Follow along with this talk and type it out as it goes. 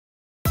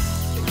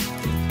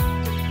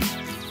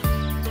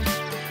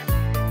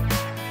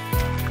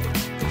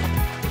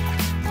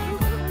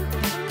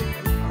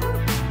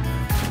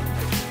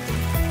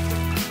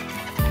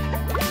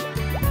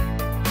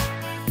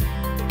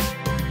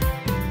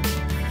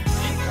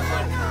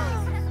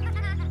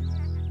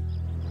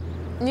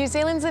New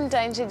Zealand's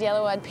endangered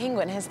yellow-eyed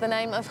penguin has the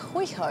name of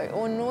hoiho,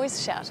 or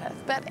noise shouter,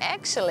 but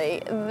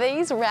actually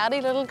these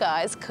rowdy little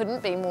guys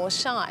couldn't be more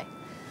shy.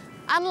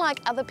 Unlike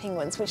other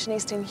penguins which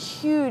nest in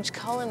huge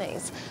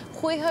colonies,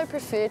 hoiho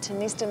prefer to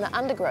nest in the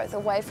undergrowth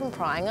away from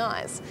prying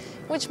eyes,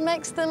 which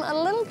makes them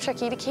a little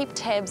tricky to keep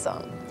tabs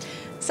on.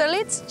 So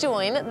let's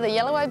join the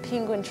Yellow-eyed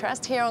Penguin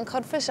Trust here on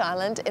Codfish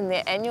Island in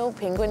their annual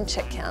penguin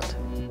chick count.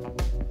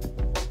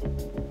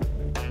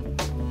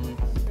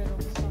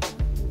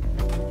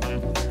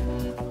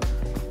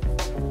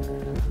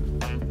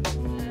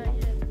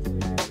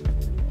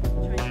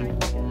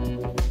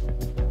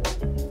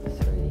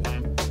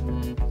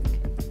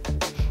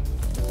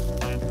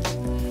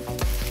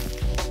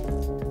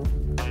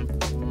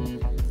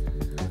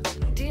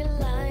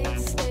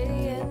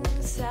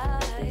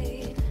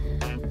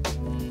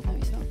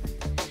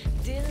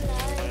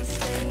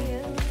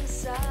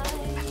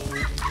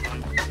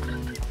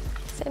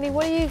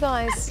 What are you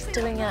guys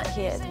doing out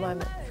here at the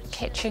moment?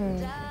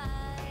 Catching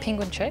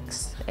penguin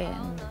chicks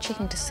and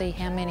checking to see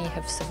how many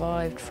have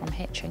survived from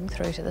hatching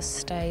through to this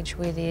stage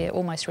where they're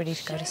almost ready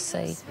to go to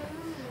sea.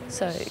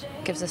 So it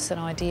gives us an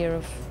idea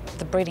of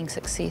the breeding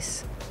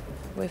success.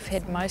 We've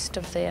had most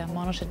of their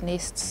monitored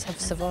nests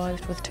have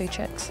survived with 2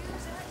 chicks,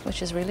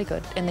 which is really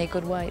good, and they're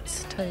good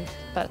weights too.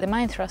 But the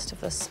main thrust of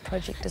this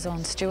project is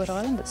on Stewart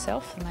Island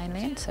itself, the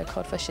mainland, so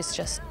Codfish is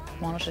just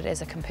monitored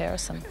as a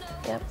comparison.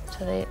 Yep.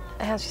 To that.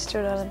 How's your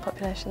Stewart Island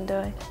population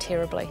doing?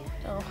 Terribly.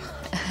 Oh.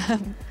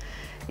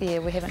 Yeah,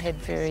 we haven't had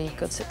very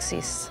good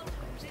success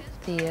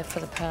there for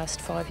the past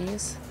 5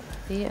 years.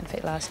 Yeah, in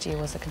fact last year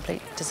was a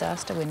complete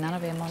disaster where none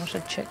of our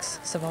monitored chicks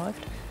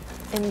survived.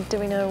 And do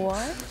we know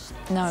why?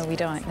 No, we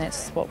don't.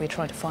 That's what we're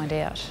trying to find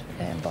out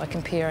by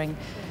comparing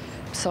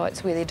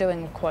sites where they're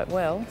doing quite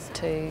well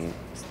to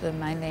the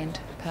mainland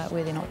part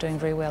where they're not doing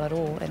very well at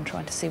all, and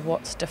trying to see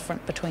what's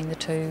different between the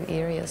 2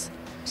 areas.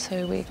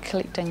 So we're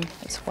collecting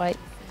its weight.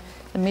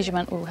 The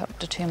measurement will help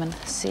determine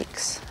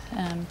sex.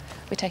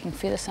 We're taking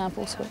feather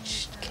samples,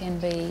 which can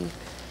be,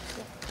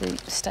 the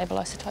stable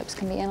isotopes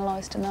can be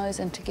analysed in those,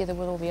 and together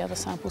with all the other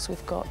samples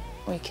we've got,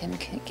 we can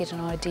get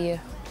an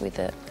idea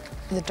whether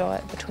the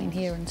diet between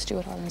here and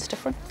Stewart Island is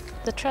different.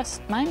 The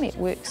Trust mainly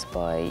works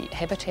by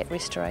habitat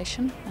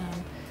restoration.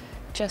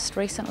 Just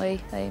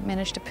recently they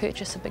managed to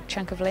purchase a big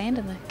chunk of land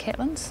in the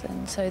Catlins,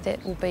 and so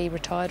that will be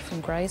retired from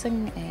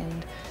grazing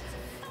and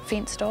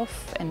fenced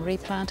off and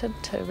replanted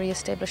to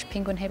re-establish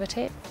penguin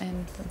habitat,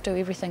 and do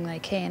everything they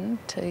can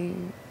to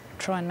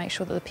try and make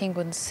sure that the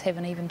penguins have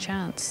an even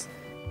chance.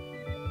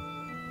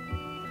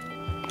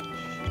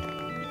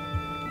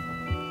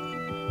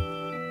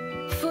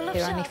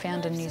 They're only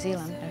found in New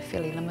Zealand,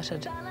 fairly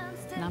limited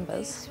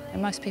numbers,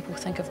 and most people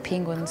think of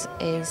penguins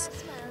as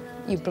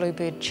your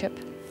bluebird chip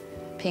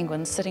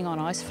penguins sitting on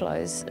ice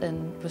floes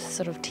with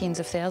sort of tens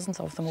of thousands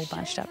of them all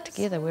bunched up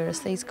together, whereas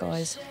these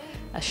guys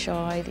are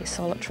shy, they're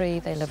solitary,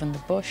 they live in the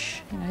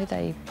bush, you know,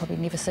 they've probably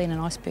never seen an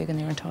iceberg in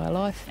their entire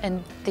life,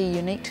 and they're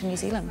unique to New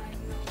Zealand.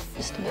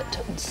 Just about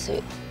to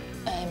insert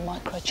a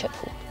microchip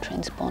or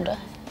transponder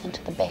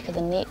into the back of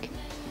the neck.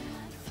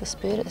 This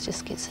bird, it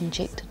just gets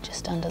injected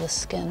just under the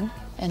skin,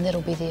 and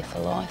that'll be there for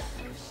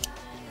life.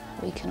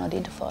 We can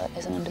identify it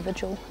as an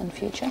individual in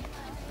future.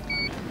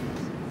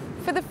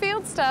 For the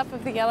field staff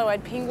of the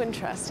Yellow-eyed Penguin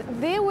Trust,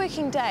 their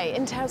working day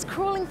entails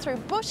crawling through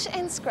bush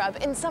and scrub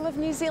in some of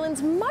New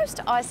Zealand's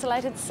most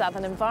isolated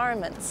southern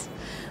environments.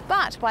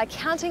 But by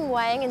counting,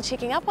 weighing and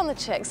checking up on the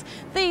chicks,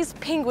 these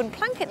penguin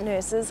plunket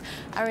nurses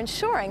are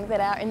ensuring that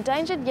our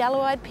endangered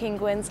yellow-eyed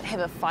penguins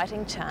have a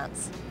fighting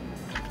chance.